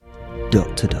The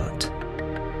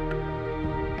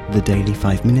Daily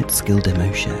 5-Minute Skill Demo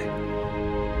Show.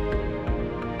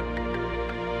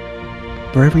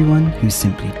 For everyone who's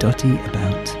simply dotty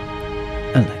about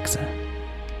Alexa.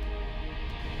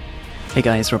 Hey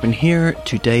guys, Robin here.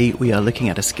 Today we are looking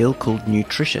at a skill called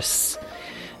Nutritious.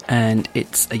 And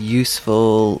it's a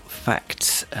useful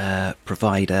fact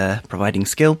providing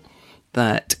skill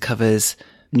that covers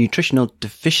nutritional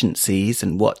deficiencies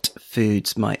and what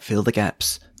foods might fill the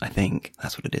gaps. I think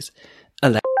that's what it is.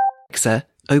 Alexa,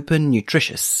 open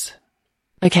Nutritious.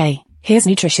 Okay, here's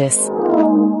Nutritious.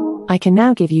 I can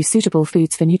now give you suitable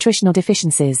foods for nutritional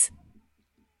deficiencies.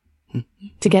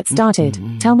 To get started,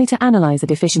 tell me to analyze a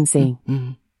deficiency.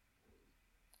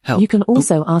 Help. You can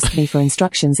also ask me for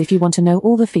instructions if you want to know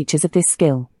all the features of this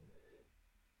skill.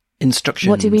 Instructions.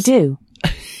 What do we do?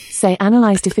 Say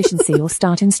analyze deficiency or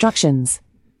start instructions.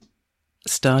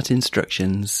 Start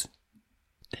instructions.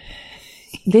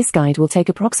 This guide will take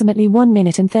approximately 1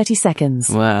 minute and 30 seconds.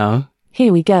 Wow.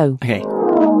 Here we go. Okay.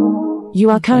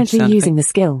 You are currently using the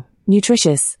skill,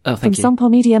 Nutritious, from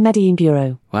Sampomedia Medellin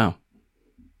Bureau. Wow.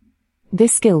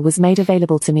 This skill was made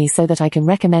available to me so that I can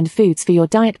recommend foods for your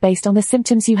diet based on the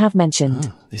symptoms you have mentioned.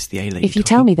 Oh, this is the A-lady If you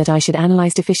tell me that I should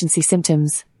analyze deficiency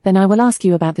symptoms, then I will ask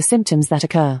you about the symptoms that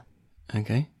occur.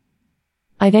 Okay.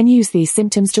 I then use these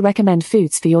symptoms to recommend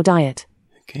foods for your diet.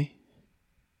 Okay.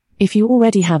 If you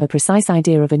already have a precise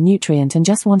idea of a nutrient and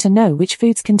just want to know which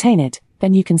foods contain it,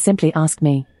 then you can simply ask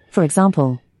me, for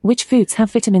example, which foods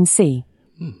have vitamin C?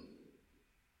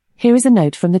 Here is a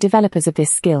note from the developers of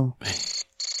this skill.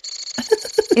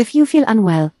 If you feel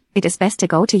unwell, it is best to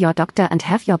go to your doctor and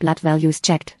have your blood values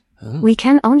checked. We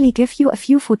can only give you a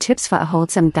few food tips for a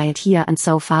wholesome diet here, and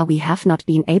so far we have not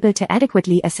been able to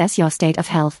adequately assess your state of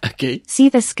health. Okay. See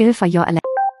the skill for your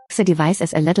Alexa device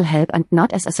as a little help and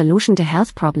not as a solution to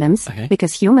health problems,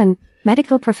 because human,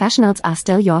 medical professionals are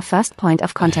still your first point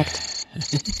of contact.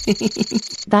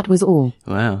 That was all.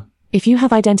 Wow. If you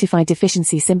have identified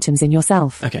deficiency symptoms in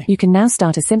yourself, you can now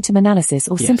start a symptom analysis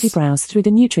or simply browse through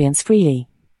the nutrients freely.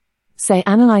 Say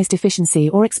analyze deficiency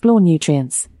or explore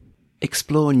nutrients.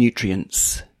 Explore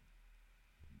nutrients.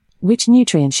 Which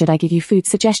nutrient should I give you food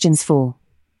suggestions for?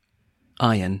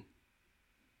 Iron.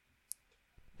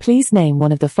 Please name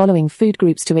one of the following food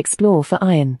groups to explore for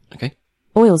iron. Okay.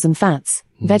 Oils and fats,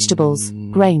 vegetables,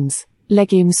 grains,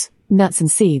 legumes, nuts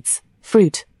and seeds,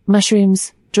 fruit,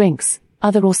 mushrooms, drinks,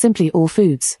 other or simply all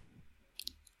foods.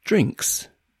 Drinks.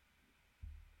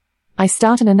 I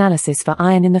start an analysis for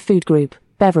iron in the food group,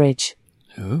 beverage.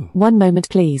 Oh. 1 moment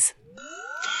please.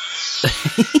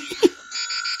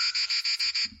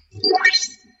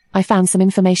 I found some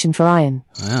information for iron.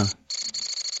 Wow.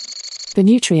 The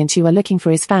nutrient you are looking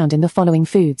for is found in the following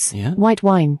foods. Yeah. White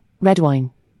wine, red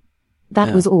wine.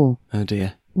 That was all. Oh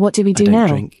dear. What do we do I don't now?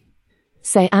 drink.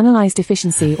 Say analyze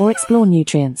deficiency or explore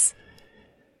nutrients.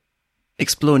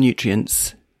 Explore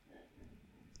nutrients.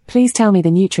 Please tell me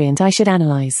the nutrient I should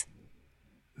analyze.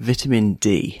 Vitamin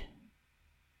D.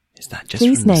 Is that just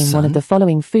Please from the name sun? one of the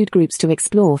following food groups to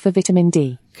explore for vitamin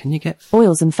D. Can you get...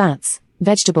 Oils and fats,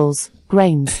 vegetables,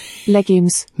 grains,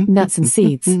 legumes, nuts and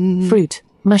seeds, fruit,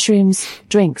 mushrooms,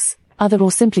 drinks, other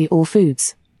or simply all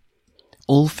foods.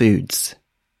 All foods.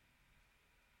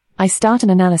 I start an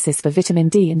analysis for vitamin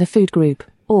D in the food group,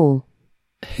 all.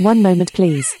 1 moment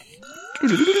please.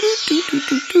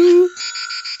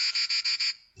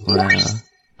 Wow.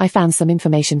 I found some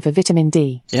information for vitamin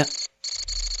D. Yeah.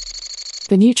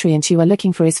 The nutrient you are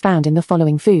looking for is found in the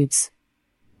following foods.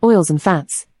 Oils and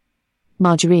fats.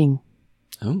 Margarine.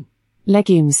 Oh.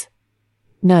 Legumes.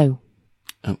 No.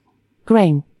 Oh.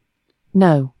 Grain.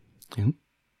 No. Mm.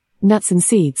 Nuts and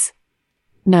seeds.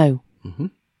 No. Mm-hmm.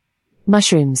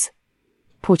 Mushrooms.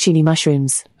 Porcini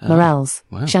mushrooms, morels,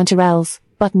 wow. chanterelles,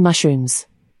 button mushrooms.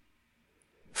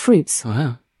 Fruits.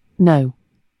 Wow. No.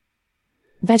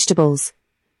 Vegetables.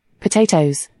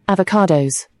 Potatoes,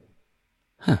 avocados.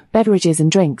 Huh. Beverages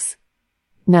and drinks.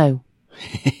 No.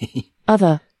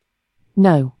 Other.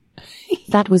 No.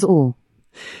 That was all.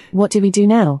 What do we do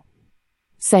now?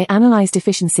 Say analyze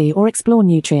deficiency or explore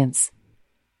nutrients.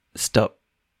 Stop.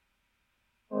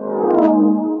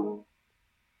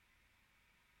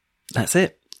 That's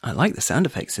it. I like the sound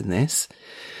effects in this.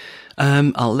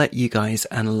 I'll let you guys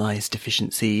analyze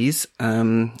deficiencies. I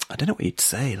don't know what you'd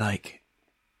say, like,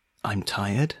 I'm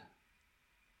tired.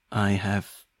 I have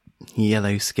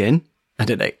yellow skin. I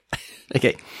don't know.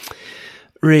 Okay.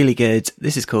 Really good.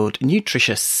 This is called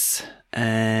Nutritious,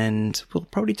 and we'll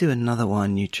probably do another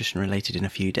one nutrition related in a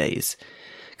few days.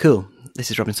 Cool.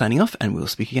 This is Robin signing off, and we'll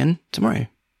speak again tomorrow.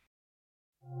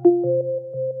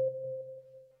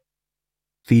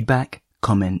 Feedback,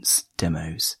 comments,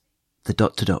 demos.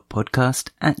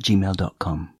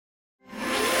 the.to.podcast@gmail.com.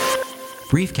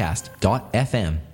 Briefcast.fm